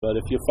But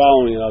if you're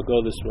following it, I'll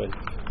go this way.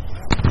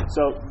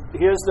 So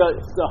here's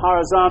the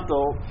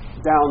horizontal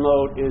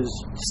download is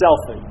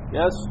selfing,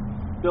 yes?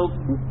 Built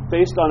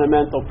based on a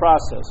mental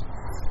process.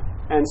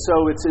 And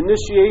so its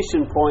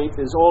initiation point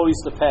is always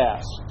the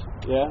past,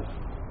 yeah?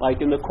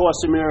 Like in the Course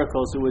in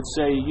Miracles, it would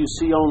say, you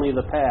see only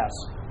the past,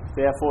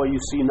 therefore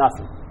you see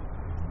nothing,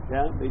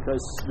 yeah?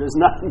 Because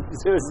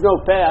there's no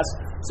past,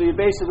 so you're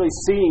basically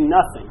seeing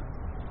nothing,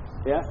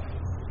 yeah?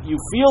 You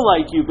feel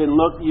like you've been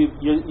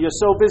you're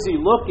so busy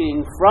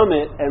looking from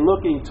it and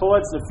looking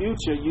towards the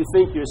future, you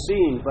think you're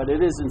seeing, but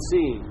it isn't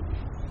seeing.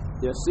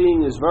 Yeah,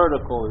 seeing is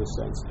vertical in a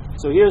sense.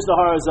 So here's the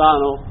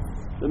horizontal.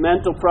 The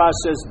mental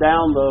process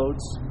downloads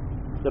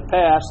the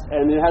past,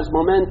 and it has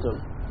momentum.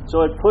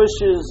 So it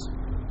pushes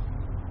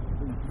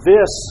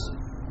this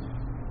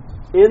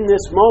in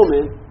this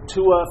moment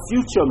to a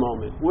future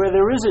moment where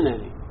there isn't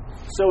any.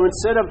 So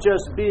instead of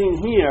just being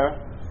here,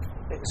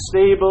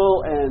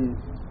 stable and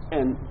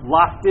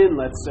locked in,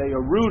 let's say,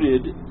 or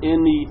rooted in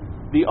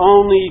the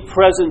only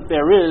present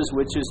there is,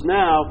 which is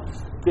now,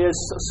 there's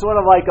sort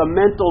of like a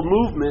mental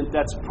movement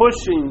that's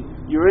pushing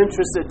your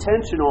interest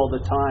attention all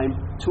the time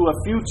to a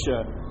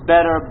future,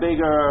 better,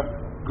 bigger,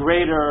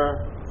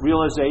 greater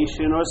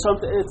realization or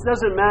something. It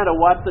doesn't matter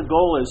what the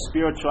goal is,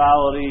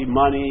 spirituality,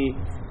 money,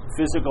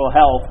 physical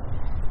health.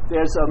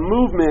 There's a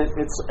movement,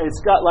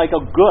 it's got like a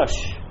gush,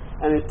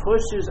 and it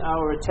pushes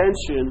our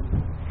attention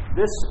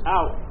this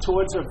out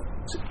towards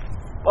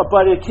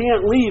but it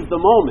can't leave the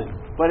moment.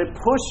 But it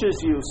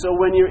pushes you. So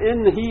when you're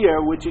in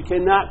here, which you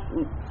cannot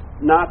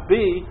not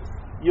be,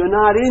 you're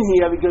not in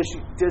here because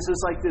this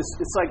is like this.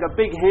 It's like a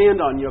big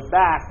hand on your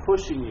back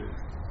pushing you.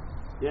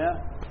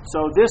 Yeah.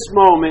 So this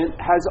moment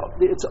has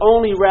its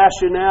only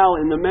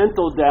rationale in the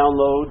mental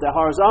download. The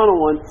horizontal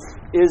one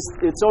is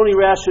its only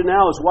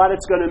rationale is what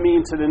it's going to mean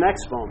to the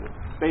next moment,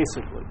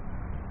 basically.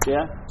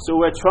 Yeah. So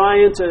we're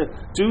trying to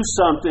do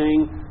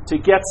something to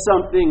get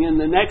something in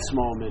the next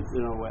moment,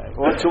 in a way,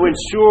 or to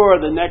ensure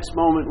the next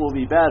moment will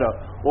be better,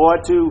 or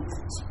to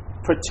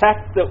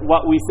protect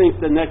what we think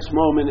the next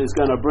moment is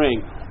going to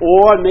bring,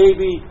 or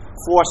maybe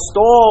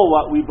forestall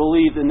what we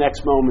believe the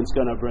next moment's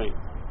going to bring.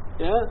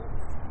 Yeah?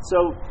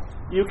 So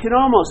you can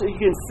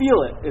feel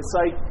it. It's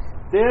like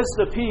there's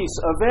the piece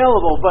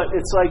available, but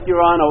it's like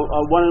you're on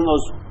one of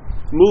those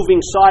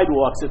moving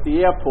sidewalks at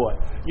the airport.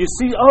 You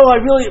see,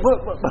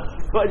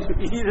 but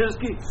you just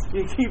keep,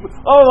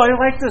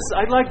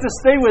 I'd like to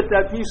stay with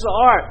that piece of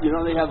art. You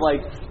know, they have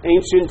like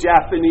ancient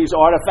Japanese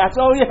artifacts.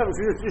 Oh yeah,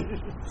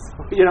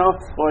 you know,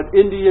 or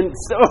Indian.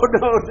 Oh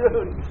no,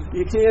 dude,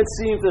 you can't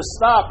seem to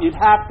stop. You'd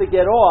have to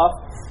get off,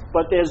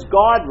 but there's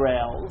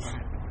guardrails.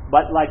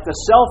 But like the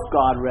self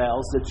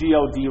guardrails, the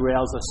GOD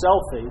rails, the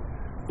selfing,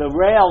 the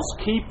rails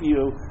keep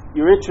your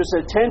interest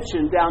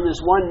attention down this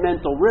one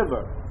mental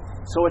river.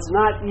 So it's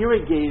not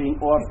irrigating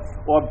or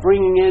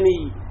bringing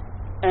any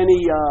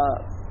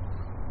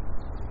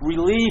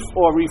relief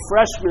or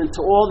refreshment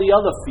to all the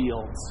other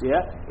fields.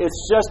 Yeah, it's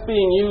just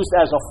being used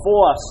as a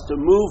force to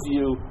move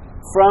you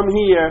from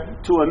here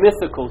to a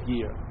mythical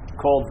here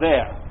called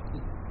there.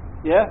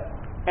 Yeah,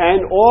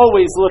 and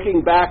always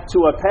looking back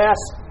to a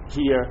past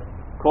here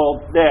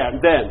called there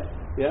and then.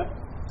 Yeah,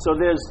 so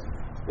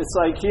it's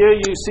like here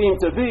you seem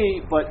to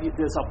be, but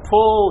there's a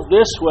pull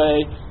this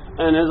way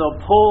and there's a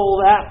pull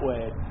that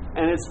way.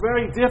 And it's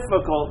very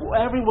difficult.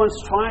 Everyone's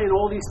trying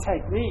all these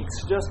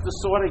techniques just to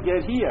sort of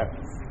get here.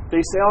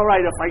 They say, all right,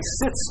 if I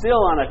sit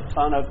still on a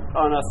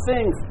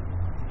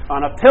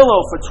pillow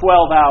for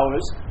 12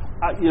 hours,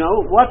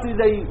 what do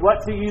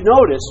you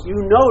notice? You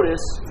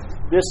notice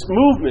this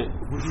movement.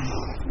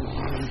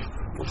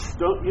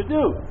 Don't you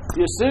do?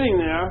 You're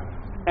sitting there,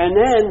 and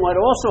then what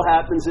also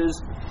happens is,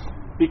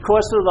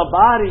 because of the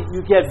body,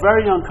 you get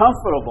very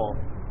uncomfortable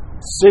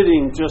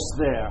sitting just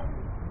there.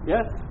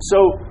 Yeah?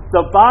 So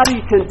the body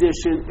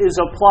condition is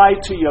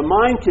applied to your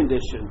mind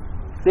condition.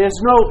 There's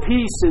no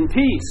peace in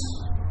peace.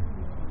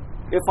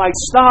 If I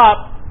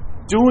stop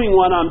doing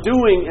what I'm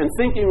doing and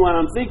thinking what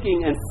I'm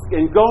thinking and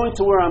going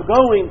to where I'm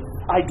going,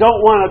 I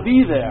don't want to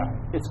be there.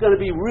 It's going to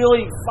be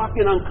really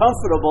fucking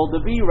uncomfortable to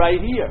be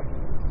right here.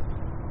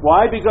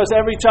 Why? Because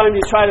every time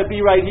you try to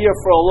be right here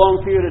for a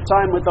long period of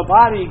time with the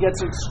body, it gets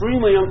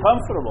extremely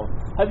uncomfortable.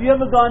 Have you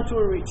ever gone to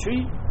a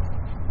retreat?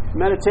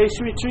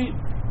 Meditation retreat?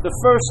 The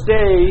first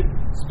day,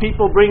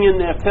 people bring in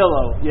their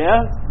pillow,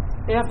 yeah?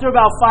 After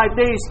about 5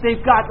 days,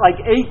 they've got like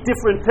 8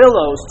 different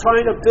pillows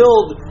trying to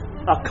build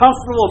a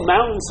comfortable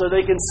mountain so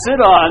they can sit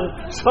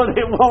on so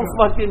they won't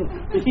fucking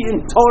be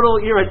in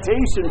total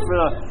irritation for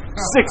the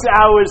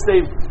 6 hours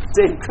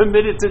they've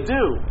committed to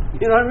do.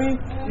 You know what I mean?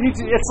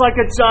 It's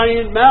like a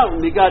giant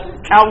mountain. They got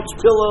couch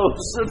pillows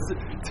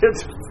to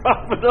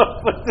prop it up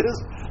with this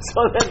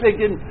so that they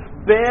can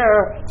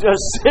bear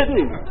just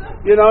sitting.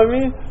 You know what I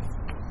mean?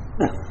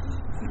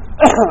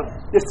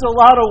 It's a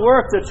lot of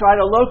work to try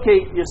to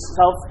locate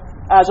yourself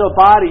as a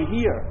body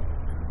here.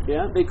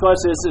 Yeah?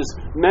 Because there's this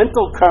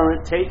mental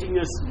current taking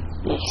us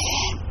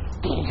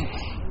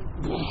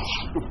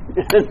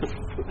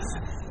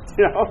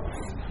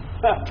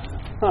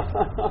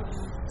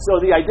So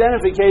the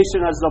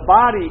identification as the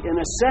body, in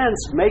a sense,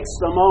 makes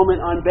the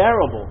moment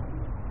unbearable.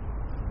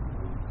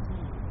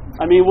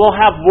 I mean, we'll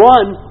have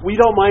one, we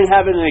don't mind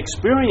having an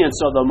experience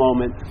of the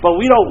moment, but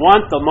we don't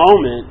want the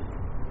moment.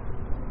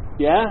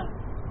 Yeah?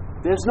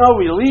 There's no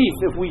relief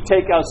if we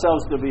take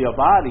ourselves to be a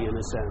body, in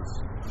a sense.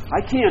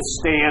 I can't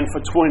stand for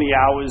 20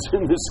 hours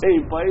in the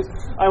same place.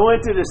 I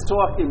went to this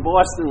talk in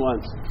Boston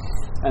once,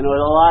 and there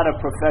were a lot of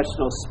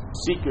professional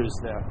seekers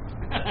there.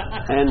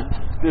 And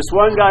this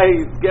one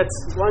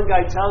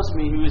guy tells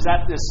me he was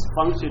at this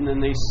function, and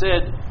they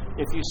said,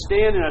 if you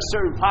stand in a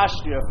certain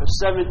posture for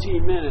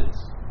 17 minutes,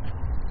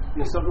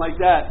 something like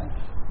that,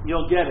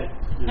 you'll get it.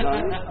 You know what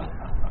I mean?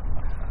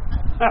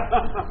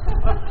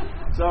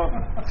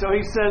 So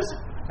he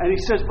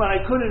says, but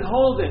I couldn't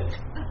hold it.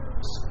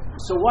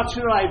 So what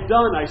should I have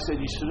done? I said,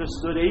 you should have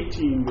stood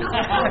 18 minutes.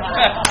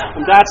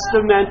 And that's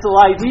the mental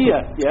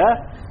idea,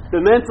 yeah? The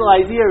mental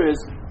idea is,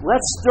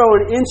 let's throw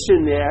an inch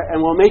in there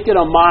and we'll make it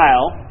a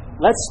mile.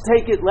 Let's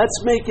make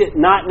it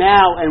not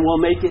now and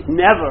we'll make it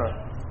never.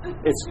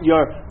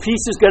 Your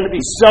peace is going to be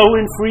so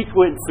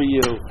infrequent for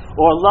you.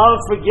 Or love,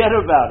 forget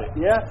about it,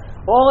 yeah?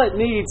 All it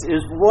needs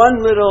is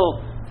one little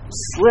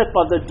slip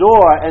of the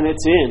door and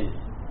it's in.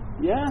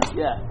 Yeah?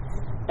 Yeah.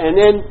 And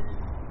then,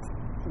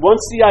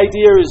 once the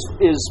idea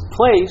is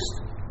placed,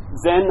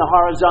 then the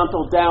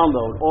horizontal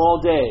download all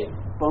day.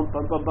 Bum,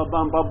 bum, bum, bum,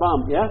 bum, bum, bum,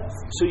 yeah?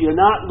 So you're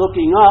not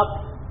looking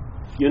up,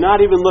 you're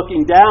not even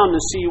looking down to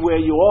see where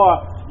you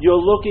are, you're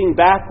looking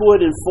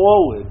backward and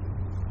forward.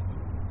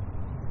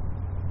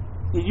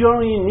 You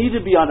don't even need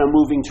to be on a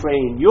moving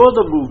train. You're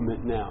the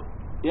movement now.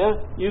 Yeah?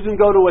 You can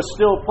go to a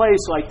still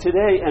place like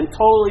today and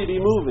totally be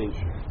moving.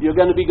 You're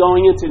going to be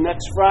going into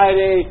next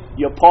Friday,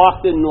 you're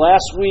parked in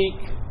last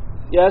week,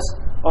 yes?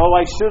 Oh,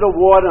 I should have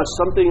worn or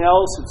something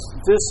else. It's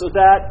this or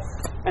that,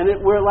 and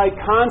we're like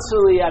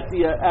constantly at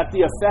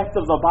the effect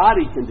of the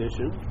body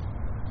condition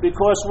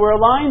because we're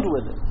aligned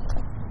with it.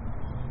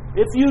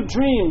 If you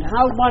dream,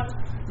 how much?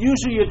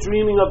 Usually, you're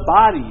dreaming of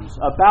bodies,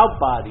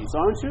 about bodies,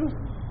 aren't you?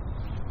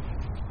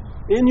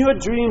 In your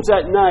dreams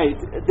at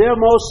night,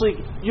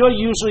 you're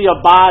usually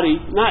a body,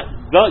 not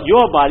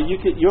your body.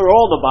 You're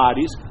all the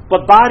bodies,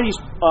 but bodies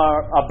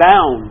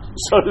abound,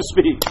 so to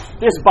speak.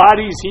 There's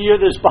bodies here.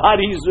 There's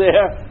bodies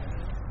there.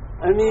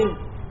 I mean,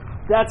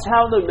 that's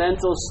how the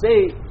mental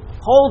state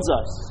holds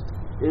us,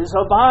 is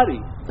a body.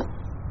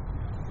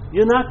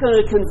 You're not going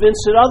to convince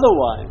it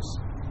otherwise.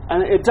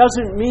 And it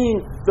doesn't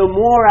mean the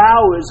more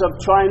hours of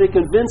trying to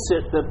convince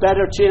it, the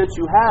better chance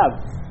you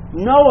have.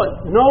 No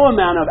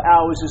amount of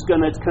hours is going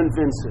to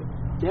convince it.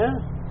 Yeah?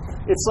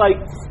 It's like,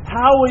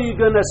 how are you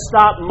going to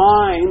stop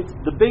mind,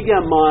 the big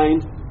M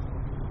mind,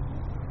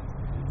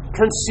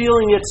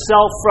 concealing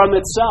itself from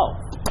itself?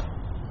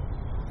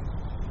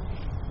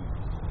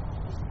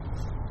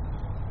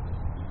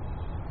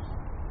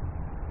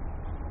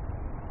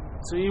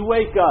 So you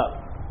wake up.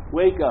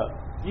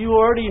 You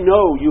already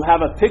know you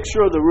have a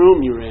picture of the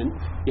room you're in.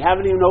 You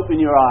haven't even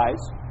opened your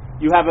eyes.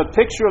 You have a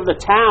picture of the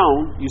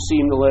town you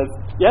seem to live.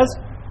 Yes?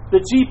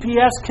 The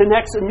GPS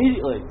connects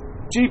immediately.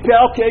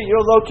 Okay,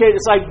 you're located.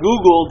 It's like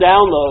Google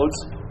downloads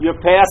your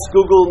past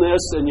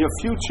Googleness and your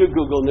future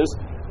Googleness.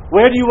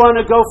 Where do you want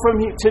to go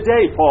from here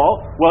today,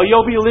 Paul? Well,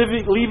 you'll be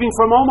leaving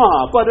from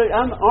Omaha. But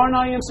aren't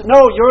I in...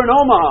 No, you're in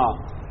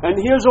Omaha. And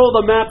here's all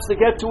the maps to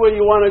get to where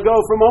you want to go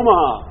from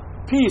Omaha.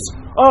 Peace.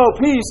 Oh,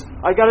 peace.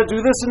 I got to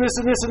do this and this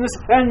and this and this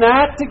and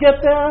that to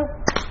get there?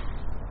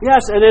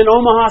 Yes, and then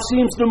Omaha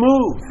seems to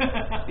move.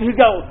 You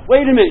go,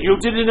 wait a minute, you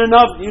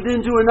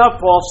didn't do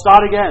enough, Paul,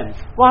 start again.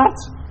 What?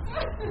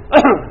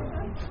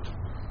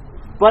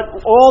 But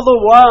all the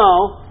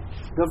while,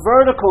 the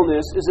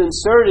verticalness is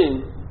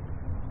inserting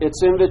its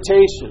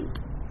invitation.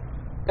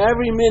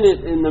 Every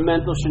minute in the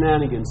mental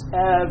shenanigans,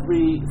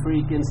 every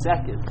freaking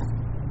second.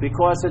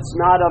 Because it's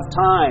not of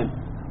time.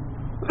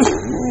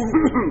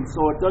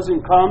 So it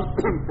doesn't come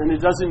and it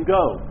doesn't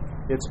go.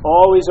 It's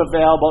always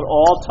available at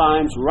all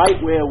times,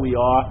 right where we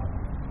are,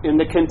 in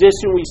the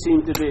condition we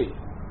seem to be.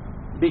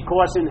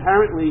 Because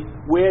inherently,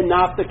 we're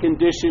not the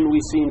condition we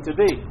seem to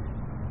be.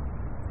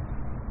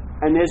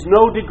 And there's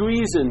no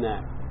degrees in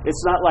that.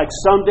 It's not like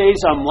some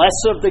days I'm less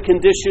of the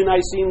condition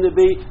I seem to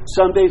be,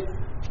 some days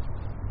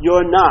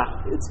you're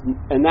not.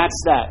 And that's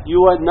that.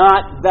 You are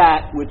not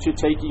that which you're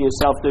taking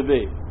yourself to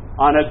be.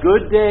 On a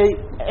good day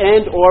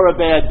and or a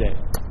bad day.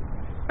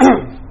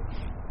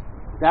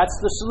 That's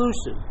the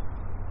solution.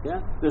 Yeah?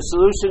 The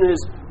solution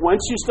is, once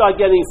you start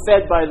getting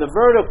fed by the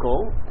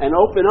vertical and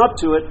open up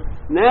to it,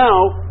 now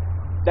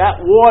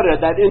that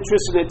water, that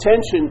interest and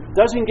attention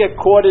doesn't get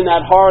caught in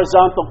that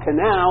horizontal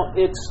canal.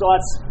 It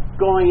starts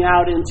going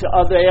out into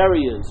other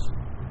areas.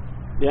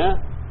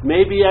 Yeah?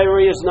 Maybe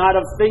areas not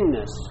of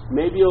thingness.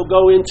 Maybe you'll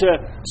go into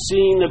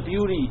seeing the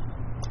beauty.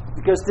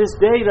 Because this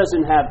day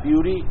doesn't have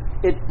beauty.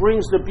 It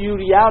brings the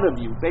beauty out of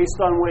you based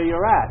on where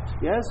you're at.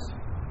 Yes?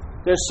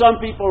 There's some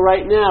people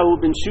right now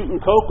who've been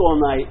shooting coke all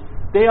night.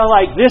 They are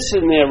like this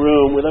in their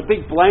room with a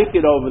big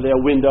blanket over their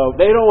window.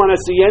 They don't want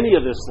to see any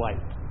of this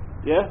light.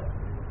 Yeah?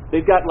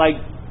 They've got like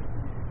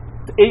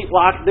 8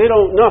 locks. They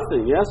don't,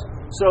 nothing, yes?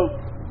 So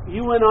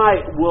you and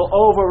I will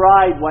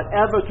override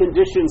whatever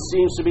condition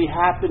seems to be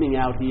happening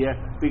out here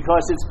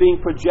because it's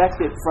being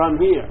projected from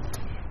here.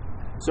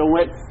 So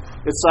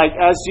it's like,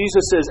 as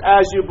Jesus says,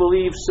 as you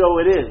believe, so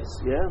it is.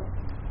 Yeah?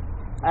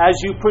 As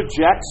you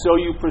project, so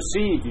you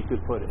perceive, you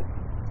could put it.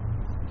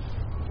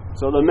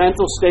 So the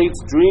mental state's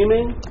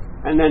dreaming,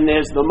 and then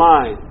there's the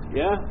mind.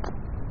 Yeah?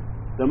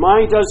 The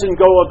mind doesn't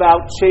go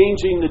about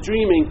changing the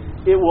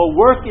dreaming. It will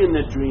work in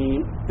the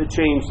dream to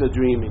change the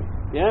dreaming.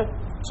 Yeah?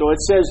 So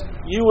it says,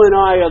 you and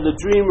I are the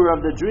dreamer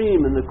of the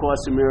dream in the Course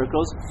in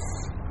Miracles.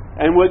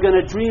 And we're going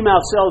to dream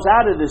ourselves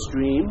out of this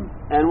dream.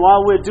 And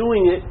while we're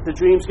doing it, the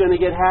dream's going to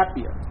get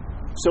happier.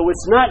 So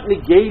it's not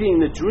negating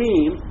the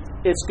dream.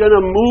 It's going to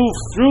move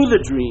through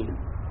the dream.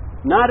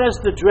 Not as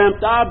the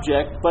dreamt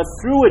object, but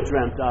through a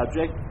dreamt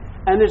object.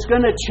 And it's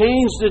going to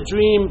change the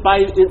dream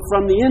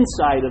from the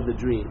inside of the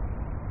dream.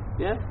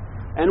 Yeah?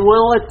 And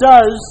while it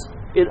does,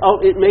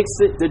 it makes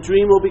the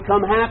dream will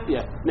become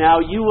happier.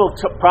 Now, you will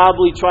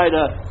probably try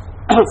to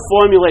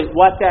formulate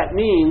what that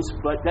means,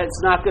 but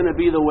that's not going to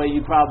be the way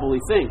you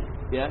probably think.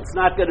 Yeah? It's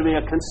not going to be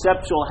a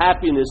conceptual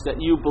happiness that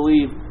you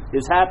believe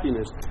is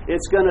happiness.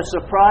 It's going to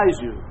surprise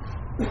you.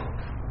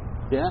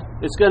 Yeah?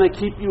 It's going to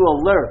keep you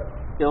alert.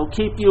 It'll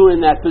keep you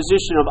in that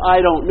position of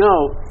I don't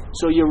know,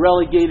 so you're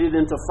relegated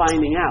into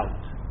finding out.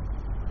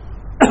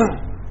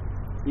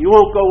 You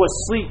won't go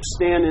asleep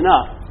standing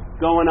up,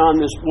 going on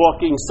this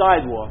walking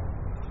sidewalk.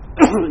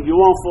 You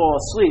won't fall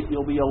asleep.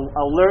 You'll be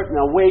alert and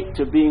awake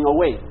to being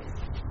awake.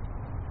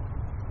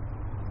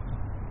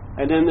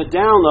 And then the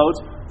downloads,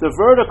 the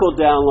vertical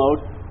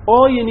download,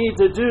 all you need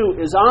to do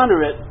is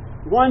honor it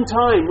one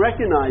time,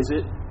 recognize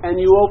it, and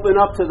you open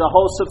up to the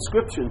whole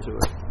subscription to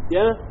it.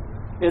 Yeah?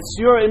 It's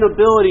your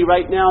inability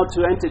right now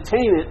to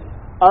entertain it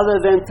other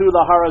than through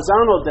the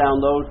horizontal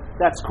download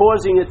that's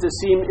causing it to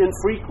seem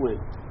infrequent,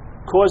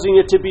 causing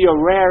it to be a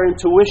rare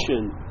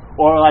intuition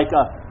or like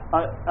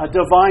a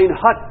divine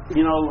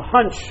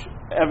hunch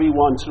every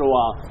once in a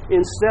while,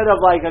 instead of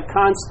like a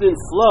constant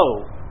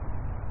flow,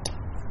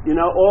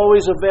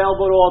 always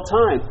available at all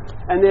times.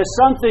 And there's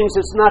some things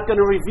it's not going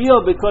to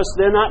reveal because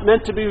they're not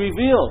meant to be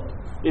revealed.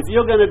 If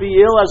you're going to be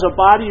ill as a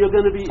body, you're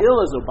going to be ill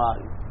as a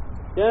body.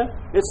 Yeah?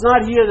 It's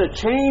not here to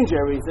change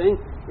everything.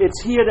 It's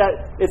here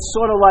that it's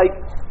sort of like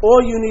all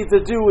you need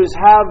to do is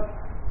have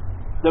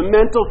the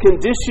mental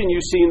condition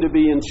you seem to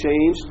be in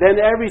change, then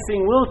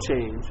everything will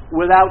change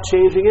without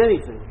changing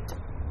anything.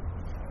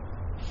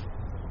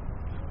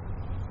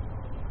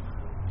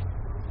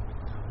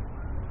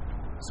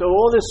 So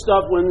all this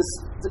stuff, when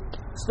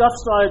stuff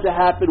started to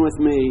happen with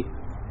me,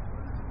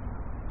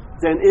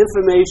 then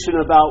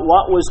information about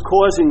what was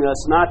causing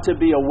us not to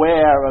be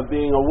aware of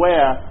being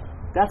aware,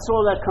 that's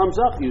all that comes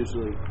up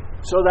usually.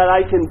 So that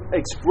I can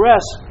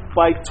express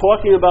by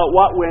talking about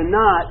what we're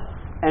not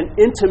and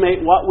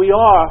intimate what we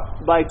are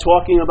by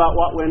talking about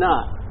what we're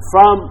not,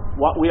 from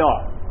what we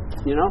are.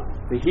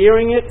 The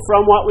hearing it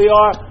from what we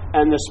are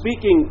and the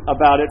speaking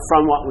about it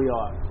from what we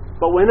are.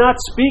 But we're not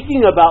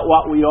speaking about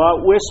what we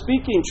are, we're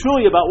speaking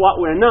truly about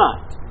what we're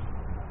not.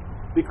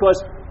 Because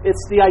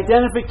it's the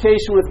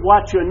identification with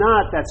what you're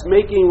not that's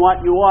making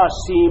what you are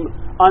seem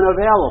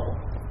unavailable.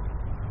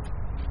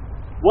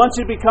 Once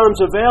it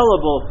becomes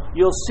available,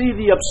 you'll see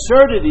the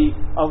absurdity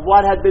of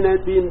what had been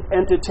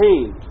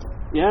entertained.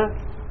 Yeah?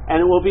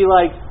 And it will be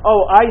like,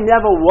 oh, I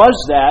never was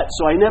that,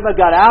 so I never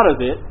got out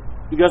of it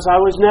because I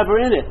was never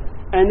in it.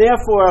 And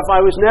therefore, if I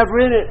was never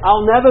in it,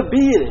 I'll never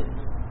be in it.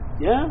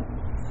 Yeah?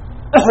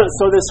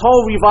 So this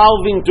whole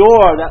revolving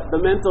door that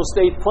the mental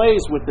state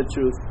plays with the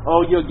truth.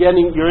 Oh, you're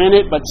in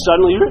it, but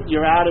suddenly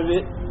you're out of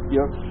it.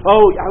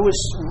 I was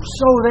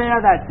so there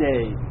that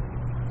day.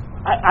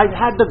 I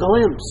had the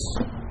glimpse,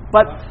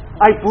 but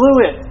I blew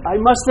it.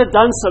 I must have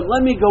done something.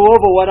 Let me go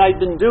over what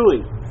I've been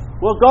doing.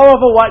 Well, go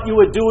over what you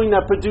were doing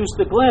that produced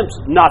the glimpse.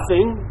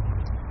 Nothing.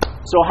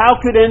 So how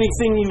could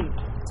anything you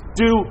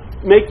do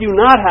make you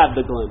not have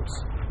the glimpse?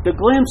 The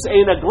glimpse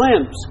ain't a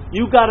glimpse.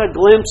 You got a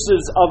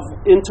glimpses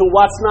into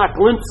what's not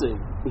glimpsing.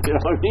 You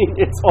know what I mean?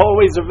 It's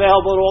always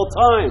available at all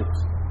times.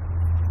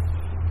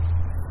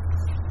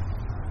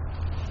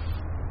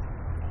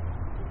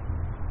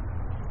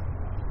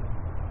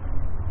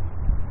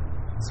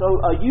 So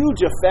a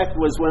huge effect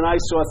was when I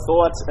saw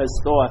thoughts as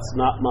thoughts,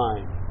 not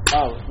mine.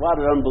 Oh, what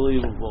an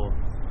unbelievable.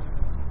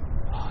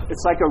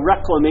 It's like a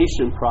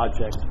reclamation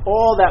project.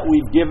 All that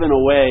we've given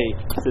away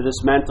to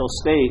this mental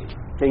state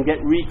can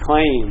get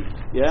reclaimed.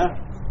 Yeah?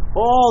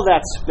 All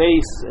that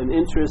space and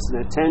interest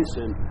and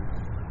attention.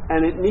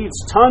 And it needs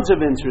tons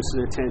of interest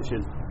and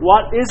attention.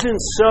 What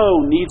isn't so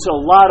needs a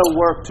lot of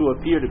work to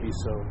appear to be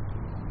so.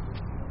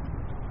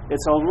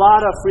 It's a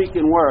lot of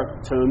freaking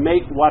work to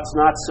make what's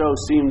not so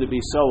seem to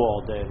be so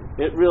all day.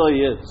 It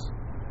really is.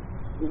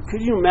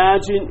 Could you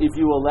imagine if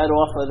you were let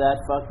off of that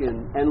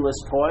fucking endless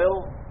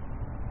toil?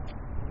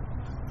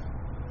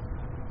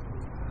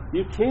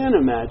 You can't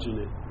imagine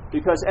it.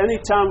 Because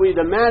anytime we'd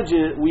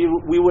imagine it,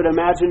 we would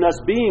imagine us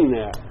being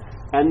there.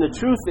 And the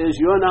truth is,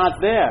 you're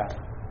not there.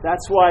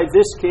 That's why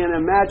this can't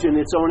imagine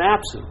its own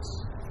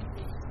absence.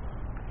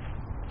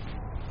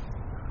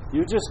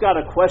 You just got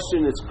to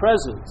question its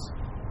presence,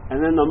 and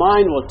then the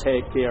mind will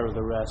take care of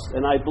the rest.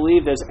 And I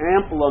believe there's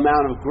ample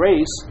amount of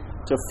grace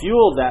to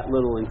fuel that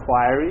little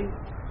inquiry.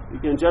 You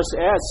can just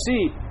ask,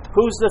 see,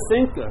 who's the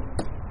thinker?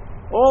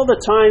 All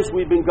the times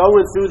we've been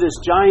going through this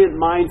giant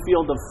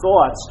minefield of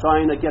thoughts,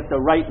 trying to get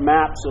the right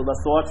map so the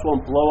thoughts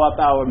won't blow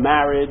up our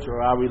marriage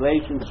or our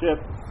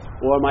relationship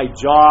or my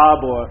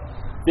job or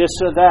this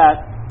or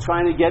that,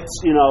 trying to get,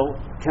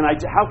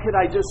 how could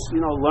I just,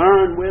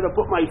 learn where to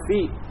put my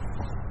feet?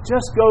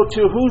 Just go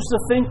to who's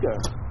the thinker.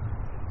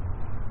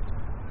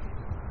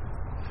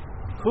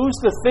 Who's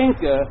the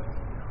thinker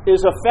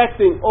is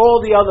affecting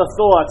all the other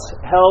thoughts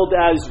held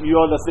as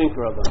you're the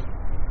thinker of them.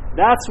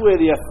 That's where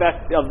the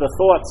effect of the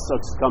thoughts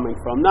is coming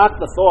from. Not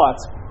the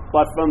thoughts,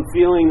 but from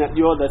feeling that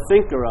you're the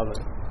thinker of it.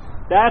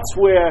 That's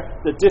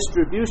where the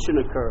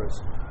distribution occurs.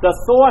 The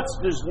thoughts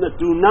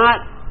do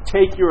not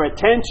take your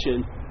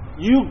attention.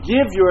 You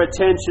give your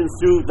attention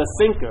through the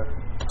thinker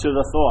to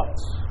the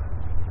thoughts.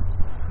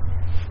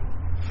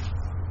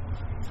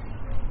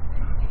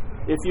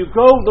 If you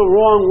go the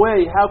wrong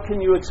way, how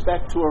can you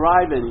expect to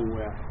arrive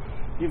anywhere?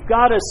 You've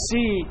got to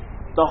see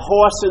the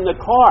horse in the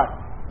cart.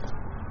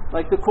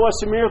 Like the Course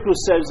in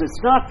Miracles says,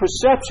 it's not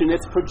perception,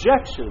 it's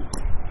projection.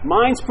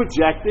 Mind's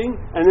projecting,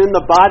 and then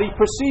the body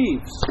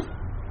perceives.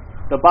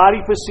 The body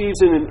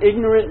perceives in an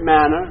ignorant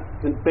manner,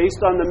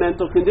 based on the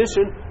mental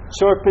condition,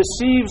 so it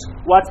perceives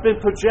what's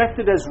been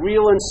projected as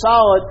real and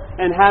solid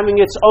and having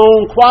its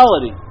own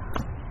quality.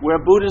 Where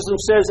Buddhism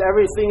says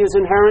everything is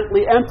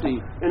inherently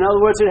empty. In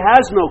other words, it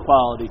has no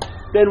quality.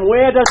 Then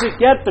where does it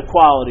get the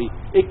quality?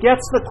 It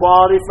gets the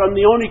quality from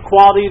the only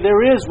quality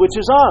there is, which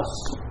is us.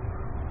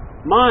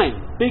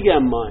 Mind. Big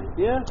M mind.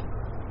 Yeah?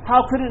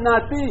 How could it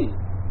not be?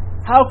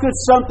 How could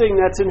something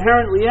that's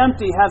inherently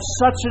empty have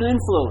such an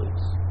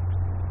influence?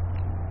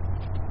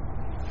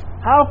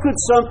 How could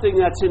something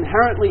that's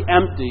inherently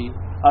empty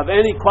of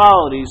any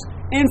qualities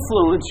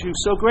influence you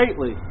so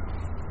greatly?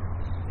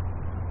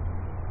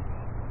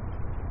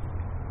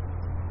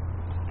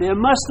 There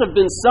must have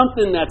been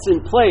something that's in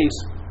place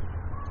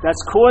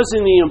that's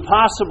causing the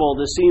impossible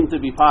to seem to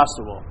be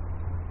possible.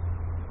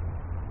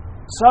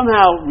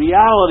 Somehow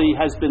reality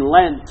has been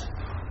lent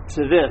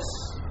to this.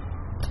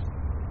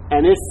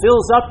 And it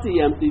fills up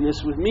the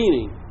emptiness with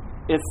meaning.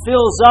 It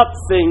fills up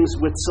things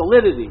with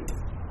solidity.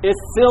 It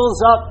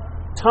fills up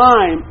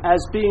time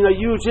as being a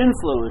huge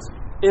influence.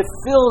 It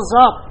fills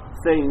up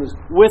things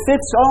with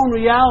its own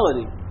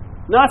reality.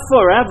 Not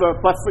forever,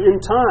 but in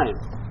time.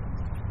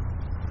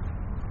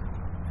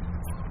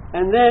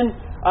 And then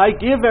I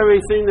give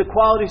everything the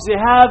qualities they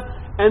have,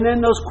 and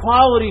then those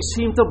qualities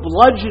seem to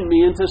bludgeon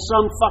me into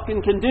some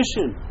fucking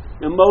condition.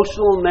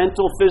 Emotional,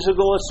 mental,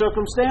 physical, or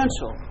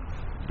circumstantial.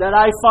 That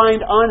I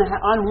find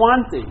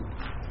unwanting.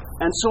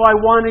 And so I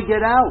want to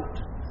get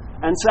out.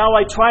 And so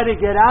I try to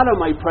get out of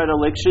my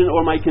predilection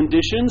or my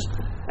conditions,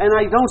 and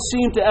I don't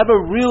seem to ever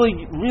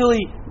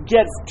really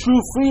get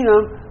true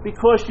freedom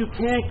because you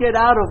can't get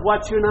out of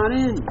what you're not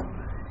in.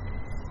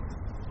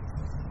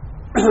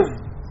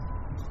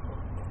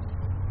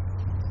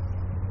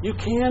 You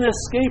can't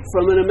escape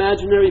from an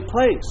imaginary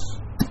place.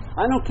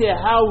 I don't care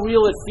how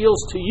real it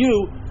feels to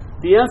you.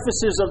 The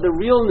emphasis of the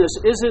realness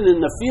isn't in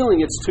the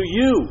feeling, it's to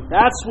you.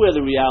 That's where the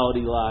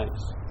reality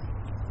lies.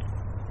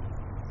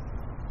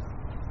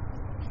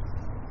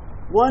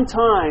 One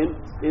time,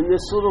 in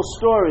this little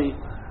story,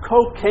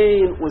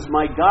 cocaine was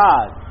my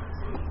god.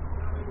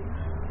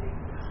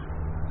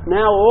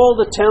 Now all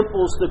the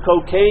temples to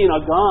cocaine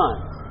are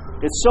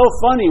gone. It's so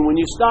funny, when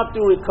you stop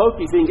doing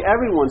coke, you think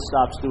everyone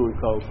stops doing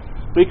coke.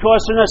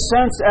 Because in a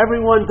sense,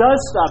 everyone does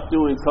stop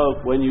doing coke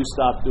when you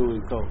stop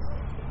doing coke.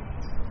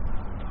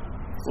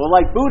 Well,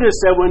 like Buddha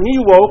said, when he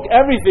woke,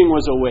 everything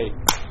was awake.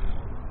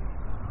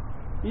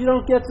 You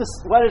don't get this,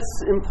 what it's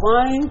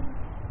implying?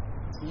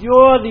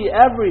 You're the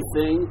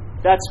everything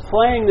that's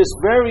playing this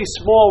very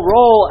small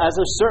role as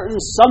a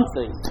certain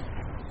something.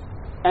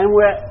 And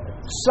we're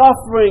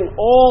suffering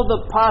all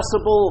the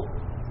possible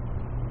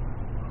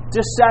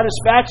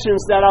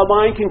dissatisfactions that our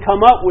mind can come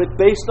up with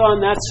based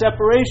on that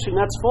separation.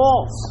 That's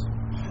false.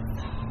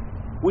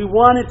 We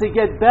want it to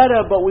get better,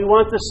 but we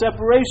want the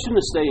separation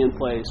to stay in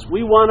place.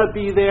 We want to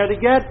be there to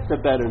get the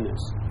betterness.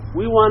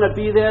 We want to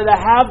be there to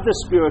have the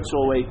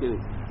spiritual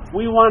awakening.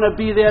 We want to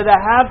be there to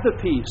have the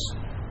peace.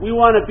 We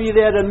want to be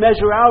there to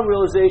measure our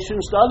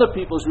realizations to other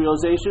people's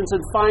realizations and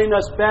find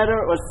us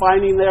better or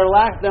finding them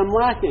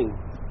lacking.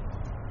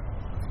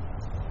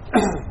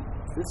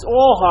 It's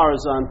all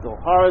horizontal,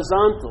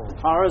 horizontal,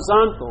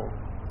 horizontal.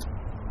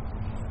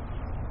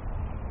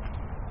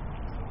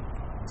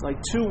 It's like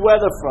two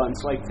weather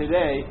fronts. Like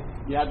today,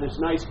 you have this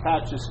nice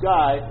patch of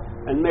sky,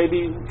 and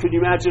maybe, could you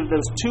imagine if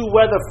there's two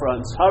weather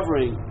fronts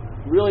hovering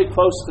really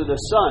close to the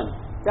sun?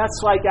 That's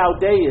like our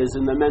day is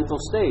in the mental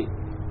state.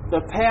 The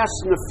past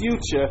and the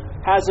future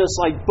has us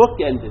like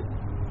bookended.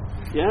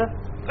 Yeah?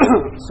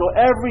 So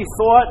every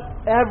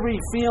thought, every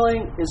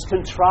feeling is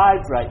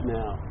contrived right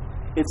now.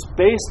 It's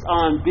based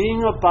on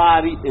being a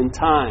body in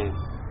time.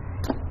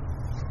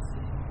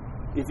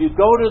 If you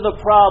go to the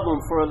problem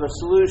for the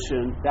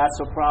solution, that's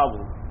a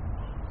problem.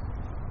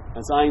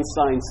 As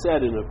Einstein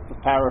said in a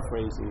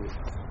paraphrasing it,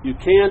 you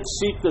can't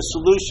seek the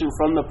solution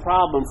from the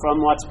problem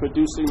from what's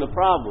producing the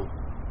problem.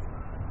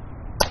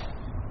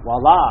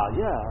 Voila,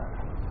 yeah,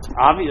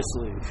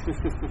 obviously.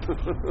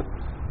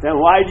 Then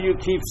why do you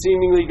keep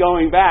seemingly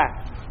going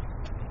back?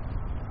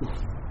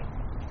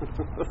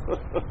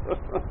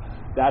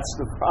 That's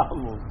the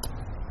problem.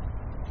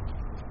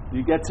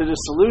 You get to the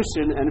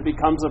solution and it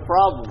becomes a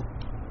problem.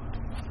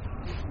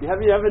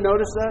 Have you ever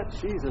noticed that?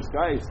 Jesus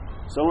Christ.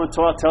 Someone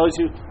tells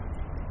you,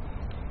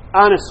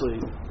 honestly,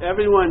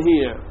 everyone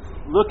here,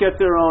 look at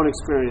their own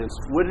experience.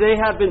 Would they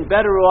have been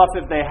better off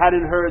if they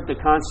hadn't heard the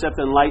concept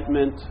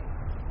enlightenment?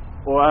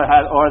 Or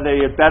are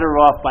they better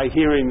off by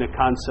hearing the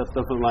concept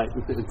of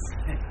enlightenment?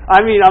 I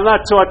mean, I'm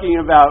not talking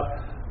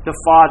about the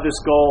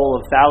farthest goal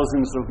of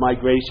thousands of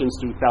migrations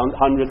through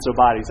hundreds of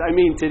bodies. I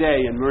mean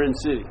today in Marin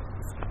City.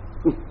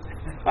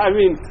 I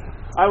mean,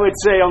 I would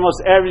say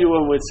almost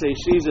everyone would say,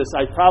 Jesus,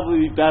 I'd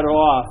probably be better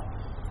off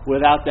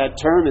without that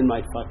term in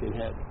my fucking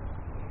head.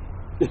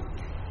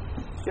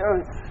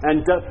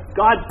 And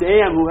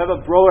goddamn, whoever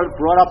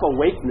brought up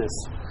awakeness.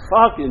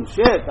 Fucking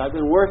shit, I've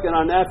been working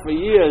on that for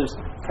years,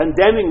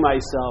 condemning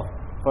myself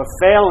for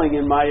failing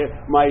in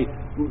my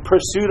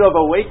pursuit of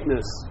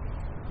awakeness.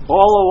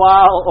 All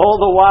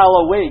the while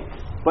awake,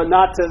 but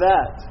not to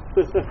that.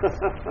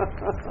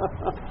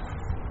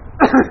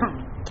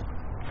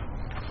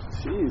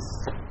 Jeez.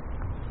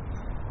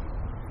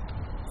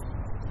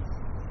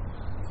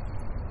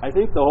 I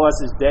think the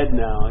horse is dead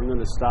now. I'm going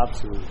to stop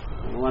soon.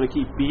 I don't want to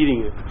keep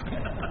beating it.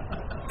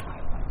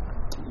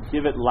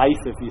 Give it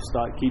life if you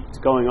keep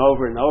going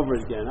over and over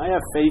again. I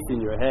have faith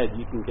in your head.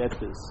 You can get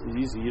this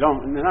easy. You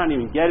not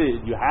even get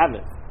it. You have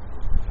it.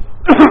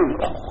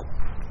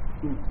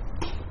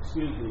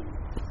 Excuse me.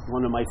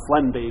 One of my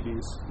phlegm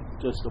babies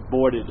just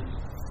aborted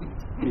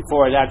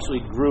before it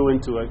actually grew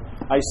into it.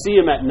 I see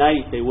them at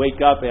night. They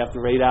wake up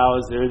after 8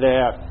 hours. They're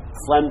there.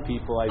 Phlegm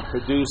people I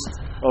produced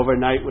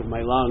overnight with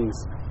my lungs.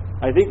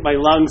 I think my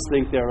lungs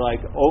think they're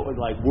like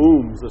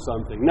wombs or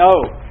something. No,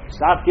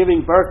 stop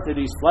giving birth to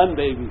these phlegm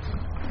babies.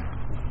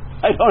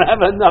 I don't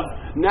have enough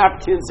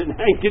napkins and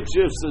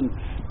handkerchiefs and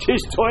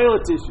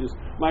toilet tissues.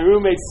 My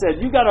roommate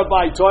said, you got to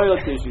buy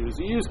toilet tissues.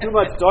 You use too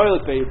much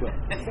toilet paper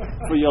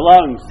for your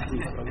lungs.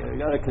 You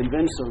got to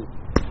convince them.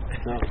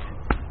 No.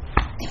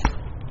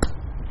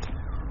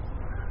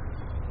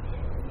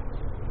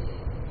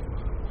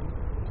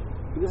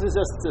 This is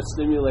just to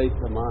stimulate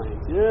the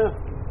mind. Yeah.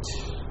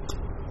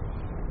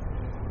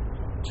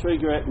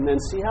 Trigger it and then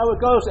see how it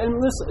goes. And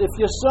listen, if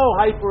you're so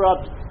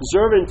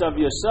hyper-observant of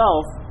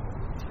yourself,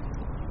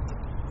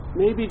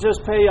 maybe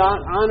just pay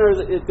honor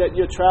that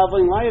you're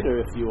traveling lighter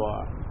if you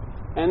are.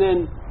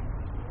 And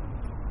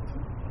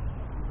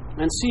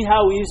see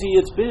how easy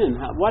it's been.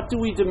 What do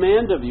we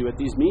demand of you at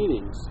these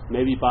meetings?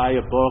 Maybe buy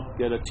a book,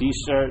 get a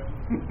t-shirt.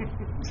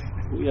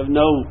 We have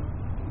no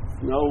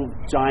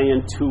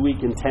giant 2-week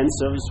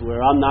intensives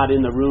where I'm not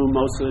in the room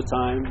most of the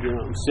time.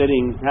 I'm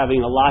sitting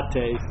having a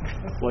latte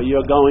while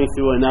you're going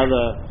through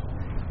another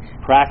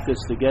practice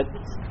to get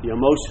the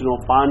emotional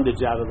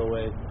bondage out of the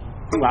way.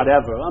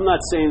 Whatever. I'm not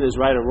saying there's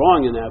right or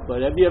wrong in that,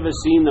 but have you ever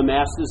seen the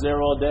masters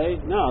there all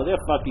day? No, they're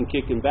fucking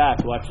kicking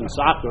back watching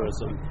soccer or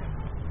something.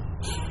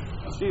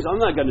 Jeez, I'm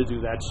not going to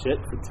do that shit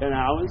for 10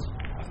 hours.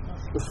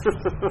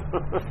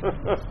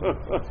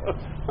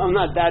 I'm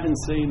not that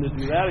insane to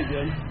do that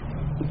again.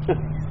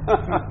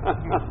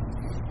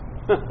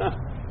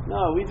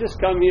 No, we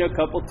just come here a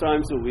couple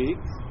times a week,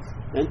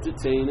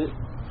 entertain it.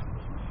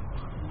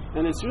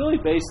 And it's really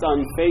based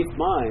on Faith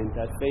Mind,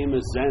 that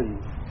famous Zen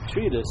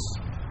treatise.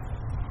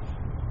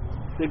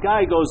 The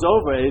guy goes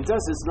over it.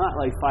 It's not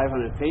like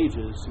 500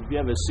 pages. If you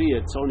ever see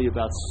it, it's only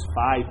about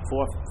 4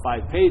 or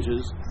 5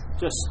 pages,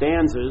 just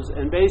stanzas,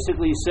 and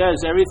basically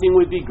says everything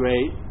would be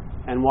great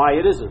and why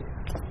it isn't.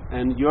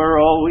 And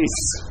you're always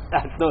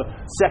at the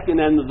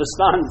second end of the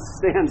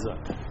stanza.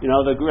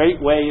 The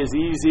great way is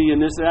easy and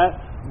this and that,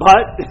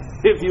 but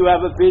if you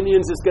have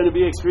opinions, it's going to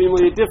be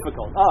extremely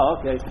difficult. Oh,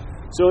 okay.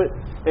 So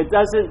it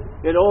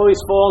always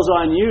falls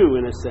on you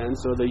in a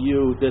sense, or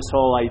this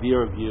whole idea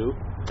of you.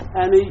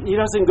 And he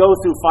doesn't go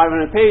through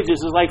 500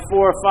 pages. It's like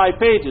 4 or 5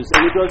 pages.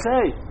 And he goes,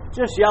 hey,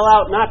 just yell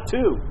out, not 2.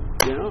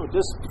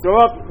 Just throw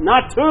up,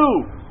 not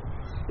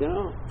 2.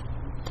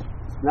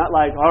 Not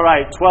like, all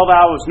right, 12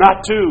 hours,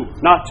 not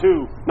 2, not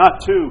 2, not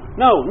 2.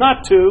 No,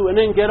 not 2. And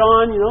then get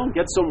on,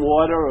 get some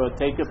water or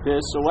take a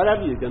piss or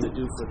whatever you're going to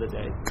do for the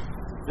day.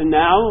 And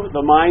now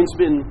the mind's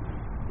been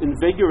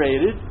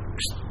invigorated.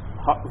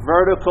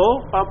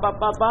 Vertical,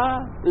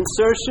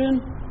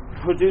 insertion,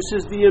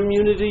 produces the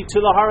immunity to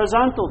the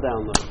horizontal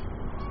download.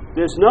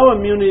 There's no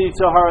immunity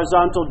to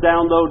horizontal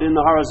download in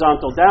the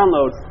horizontal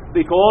download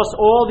because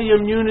all the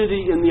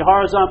immunity in the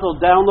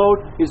horizontal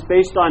download is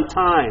based on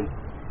time.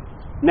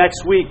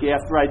 Next week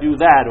after I do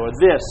that or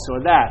this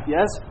or that,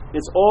 yes?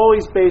 It's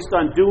always based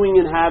on doing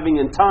and having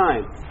and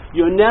time.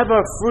 You're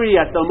never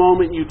free at the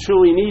moment you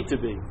truly need to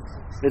be.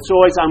 It's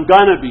always, I'm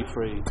going to be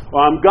free or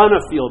I'm going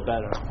to feel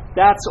better.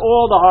 That's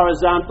all the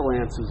horizontal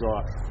answers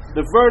are.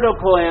 The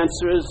vertical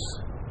answers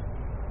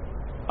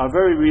are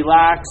very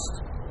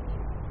relaxed.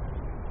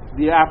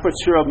 The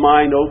aperture of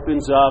mind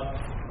opens up.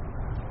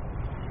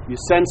 You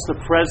sense the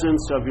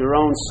presence of your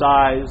own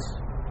size,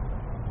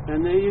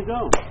 and there you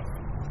go.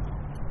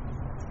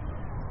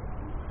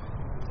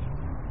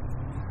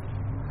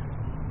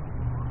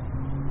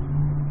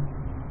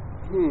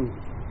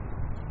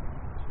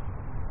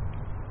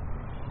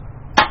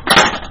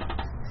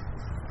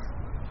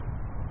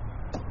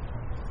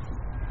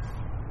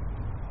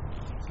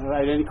 All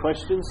right, any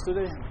questions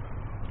today?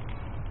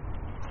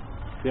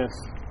 Yes.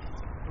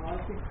 Well, I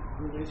think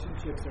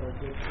relationships are a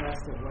good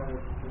test of whether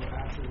we're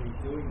actually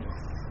doing this.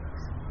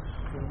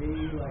 For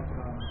me, like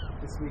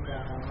this week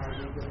I had my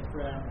week with a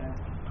friend, and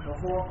the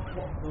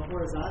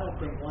horizontal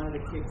thing wanted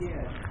to kick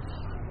in,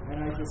 and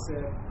I just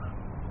said,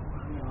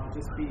 I'll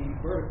just be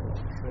vertical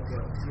with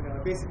it.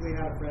 I basically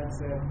had a friend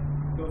say,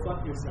 "Go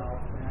fuck yourself,"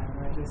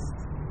 and I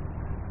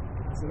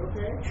said,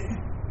 "Okay,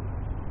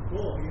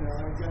 cool."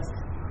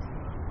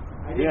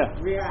 I didn't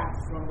react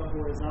from the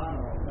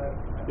horizontal, but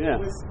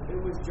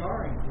it was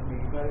jarring for me.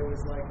 But it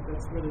was like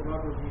that's where the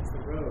rubber meets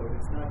the road.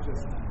 It's not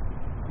just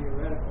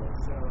theoretical.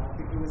 So I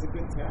think it was a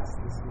good test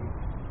this week.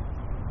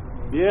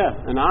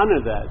 Yeah, and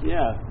honor that.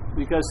 Yeah,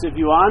 because if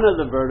you honor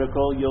the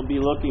vertical, you'll be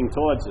looking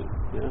towards it.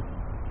 Yeah.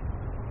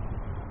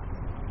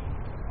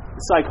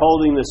 It's like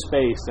holding the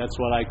space. That's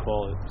what I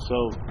call it.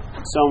 So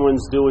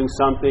someone's doing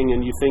something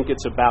and you think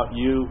it's about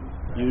you.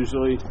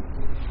 Usually,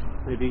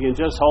 if you can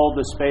just hold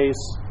the space.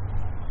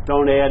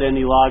 Don't add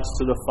any logs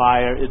to the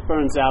fire. It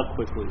burns out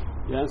quickly.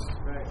 Yes?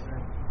 Right.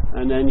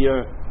 And then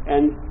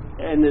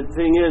and the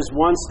thing is,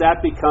 once that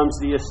becomes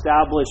the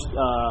established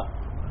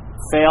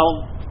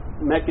fail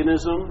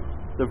mechanism,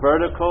 the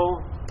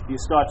vertical, you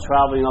start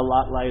traveling a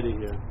lot lighter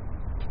here.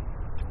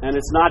 And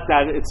it's not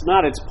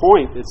its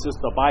point, it's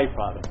just a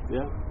byproduct.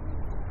 Yeah?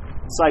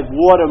 It's like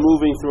water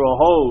moving through a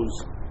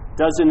hose.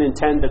 Doesn't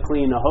intend to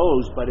clean the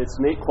hose, but its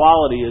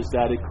quality is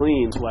that it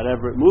cleans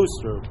whatever it moves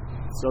through.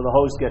 So the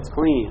hose gets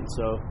clean.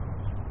 So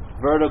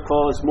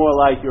vertical is more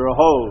like you're a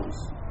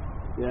hose.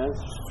 Yes?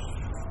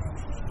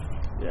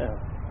 Yeah.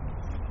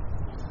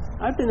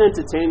 I've been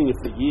entertaining it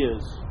for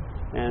years.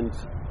 And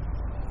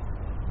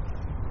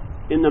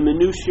in the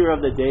minutiae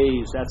of the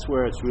days, that's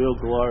where its real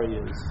glory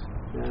is.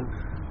 Yeah?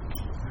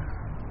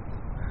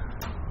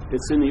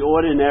 It's in the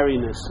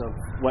ordinariness of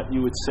what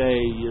you would say,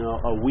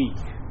 a week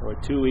or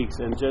 2 weeks.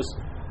 And just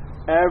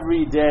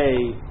every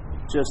day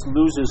just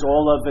loses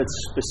all of its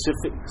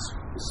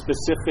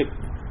specific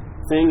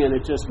thing, and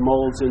it just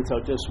molds into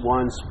just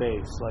one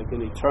space, like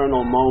an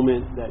eternal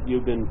moment that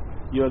you're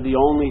the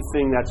only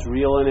thing that's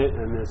real in it,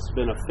 and there's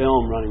been a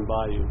film running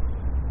by you,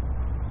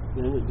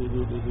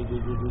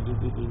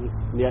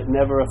 yet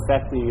never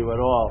affecting you at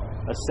all,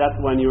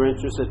 except when your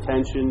interest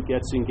attention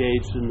gets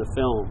engaged in the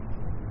film,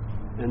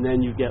 and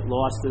then you get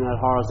lost in that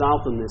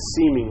horizontalness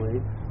seemingly.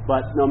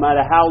 But no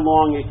matter how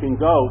long it can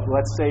go,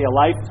 let's say a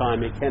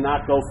lifetime, it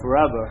cannot go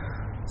forever.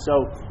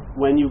 So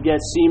when you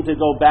seem to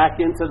go back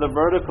into the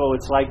vertical,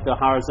 it's like the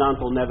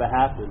horizontal never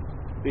happened,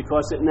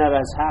 because it never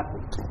has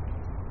happened.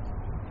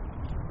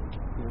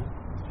 Yeah.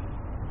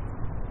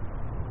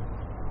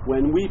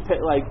 When we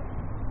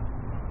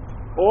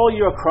all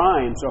your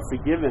crimes are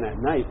forgiven at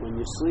night when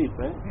you sleep,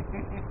 right?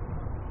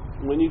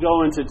 When you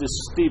go into this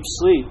deep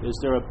sleep, is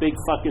there a big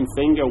fucking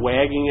finger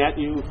wagging at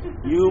you?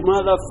 You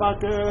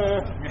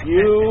motherfucker!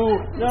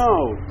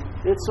 No.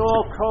 It's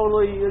all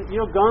totally,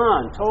 you're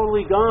gone,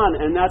 totally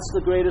gone, and that's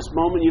the greatest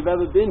moment you've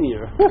ever been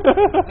here,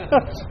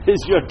 is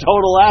your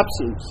total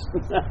absence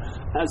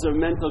as a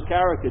mental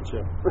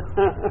caricature.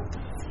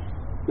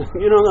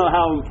 You don't know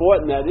how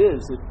important that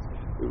is.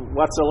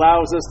 What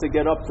allows us to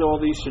get up to all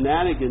these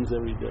shenanigans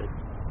every day.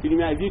 Can you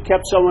imagine, if you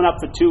kept someone up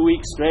for 2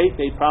 weeks straight,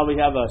 they'd probably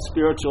have a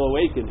spiritual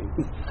awakening.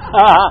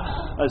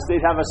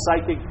 They'd have a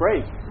psychic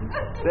break.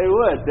 They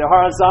would. Their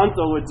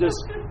horizontal would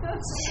just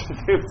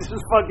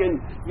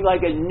fucking be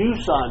like a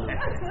noose on them.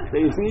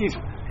 They need,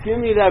 give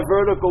me that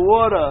vertical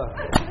water.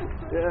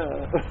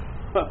 Yeah.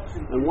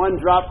 And one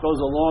drop goes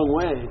a long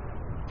way.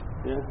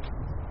 Yeah.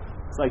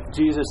 It's like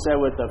Jesus said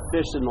with the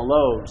fish and the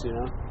loaves,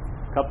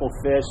 A couple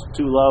fish,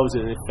 2 loaves,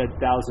 and it fed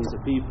thousands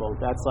of people.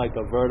 That's like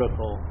a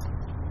vertical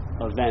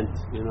event,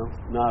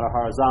 not a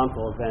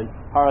horizontal event.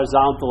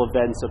 Horizontal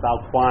events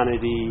about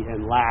quantity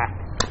and lack,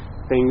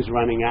 things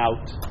running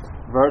out.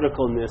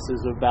 Verticalness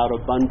is about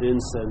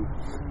abundance, and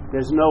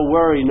there's no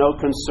worry, no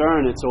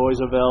concern. It's always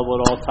available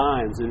at all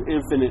times, an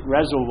infinite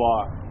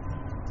reservoir.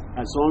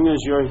 As long as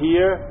you're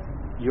here,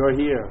 you're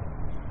here.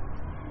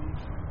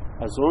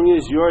 As long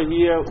as you're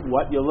here,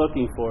 what you're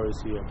looking for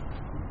is here.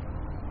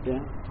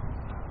 Yeah?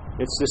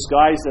 It's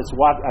disguised,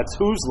 that's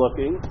who's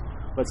looking.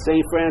 But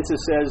St. Francis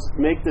says,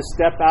 make the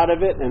step out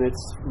of it, and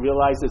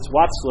realize it's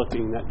what's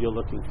looking that you're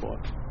looking for.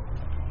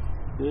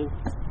 Yeah.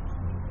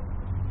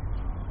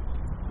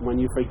 When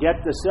you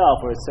forget the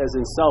self, or it says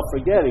in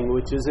self-forgetting,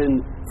 which is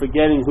in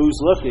forgetting who's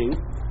looking,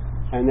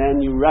 and then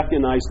you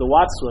recognize the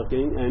what's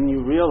looking, and you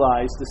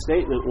realize the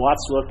statement,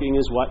 what's looking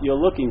is what you're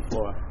looking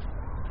for.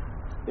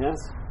 Yes?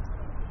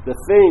 The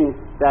thing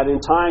that in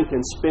time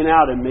can spin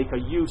out and make a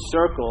huge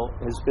circle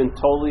has been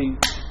totally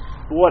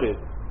thwarted.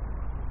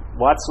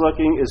 What's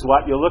looking is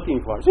what you're looking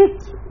for.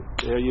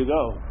 There you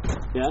go.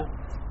 Yeah.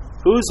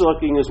 Who's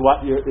looking is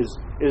what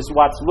is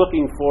what's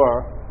looking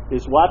for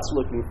is what's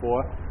looking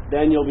for.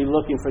 Then you'll be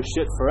looking for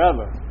shit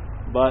forever.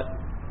 But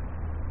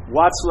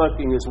what's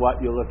looking is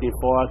what you're looking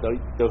for.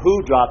 The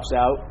who drops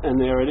out, and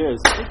there it is.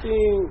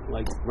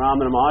 Like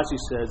Ramana Maharshi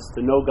says,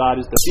 to know God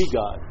is to be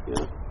God. You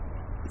know?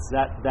 It's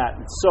that.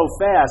 It's so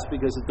fast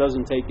because it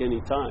doesn't take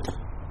any time.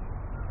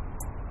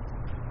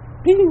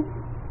 Bing.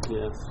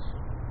 Yes.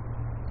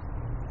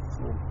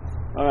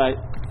 All right.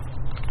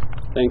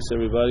 Thanks,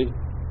 everybody.